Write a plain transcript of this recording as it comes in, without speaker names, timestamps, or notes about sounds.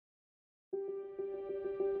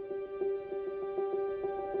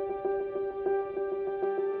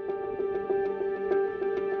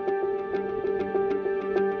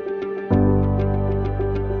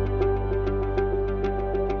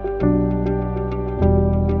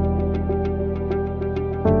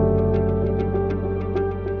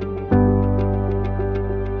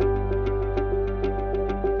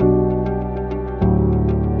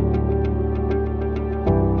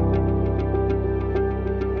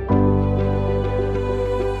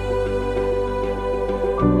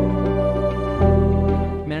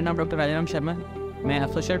नाम डॉक्टर राजाराम शर्मा। मैं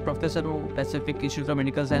associate professor हूँ Pacific institute of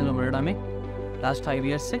medical science उमरडा में लास्ट 5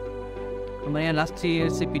 ईयर्स से। हमारे यहाँ लास्ट 3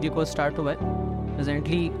 ईयर्स से पीजी कोर्स स्टार्ट हुआ है।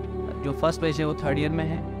 प्रेजेंटली जो फर्स्ट बैच है वो 3rd ईयर में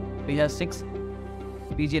है। We have 6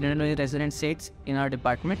 PG radiology resident seats in our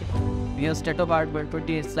department. We have state-of-art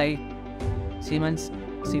virtual slide Siemens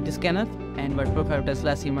CT scanner and virtual 5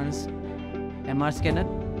 Tesla Siemens MR scanner.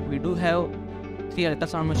 We do have 3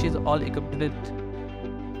 ultrasound machines all equipped with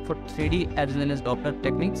for 3D as well as Doppler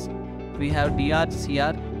techniques. We have DR,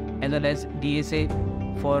 CR as well as DSA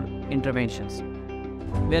for interventions.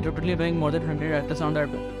 We are totally doing more than 100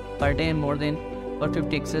 ultrasound per day and more than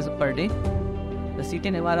 150 X-rays per day. The CT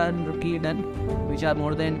and MR are routinely done, which are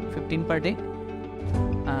more than 15 per day.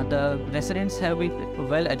 The residents have been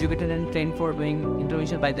well educated and trained for doing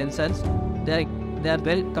intervention by themselves. They are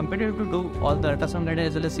well competent to do all the ultrasound guided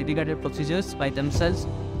as well as CT guided procedures by themselves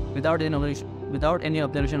without any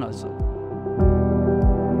observation also.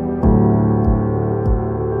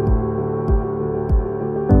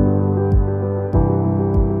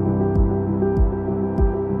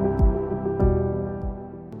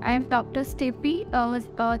 I am Dr. Stepi,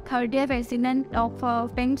 3rd year resident of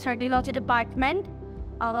PIMS Radiology Department.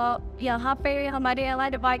 यहाँ पे हमारे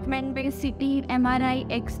department में CT, MRI,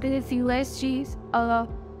 X-rays, USGs,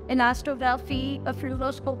 elastography,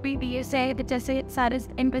 फ्लूरोस्कोपी, DSA जैसे सारे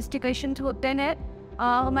investigation होते हैं।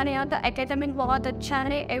 हमारे यहाँ का एकेडमिक बहुत अच्छा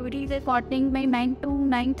है। एवरी डे मॉर्निंग में 9 to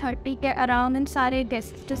 9:30 के अराउंड सारे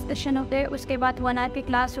डिस्कशन होते हैं। उसके बाद 1 hour की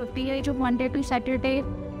क्लास होती है जो मंडे टू सैटरडे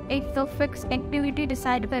एक तो फिक्स एक्टिविटी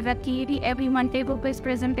डिसाइड कर रखी है कि एवरी मंडे को क्विज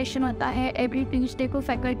प्रेजेंटेशन होता है, एवरी ट्यूसडे को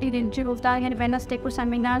फैकल्टी लेक्चर होता है, वेडनेसडे को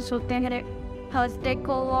सेमिनार्स होते हैं, थर्सडे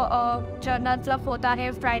को जर्नल क्लब होता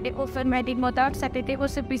है, फ्राइडे को फिर मीटिंग होता है और सैटरडे को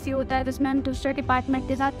CPC होता है जिसमें हम दूसरे डिपार्टमेंट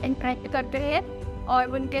के साथ इंटरेक्ट करते हैं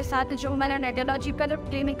और उनके साथ जो हमारा रेडियोलॉजिकल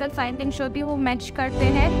क्लिनिकल फाइंडिंग्स होती है वो मैच करते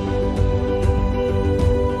हैं।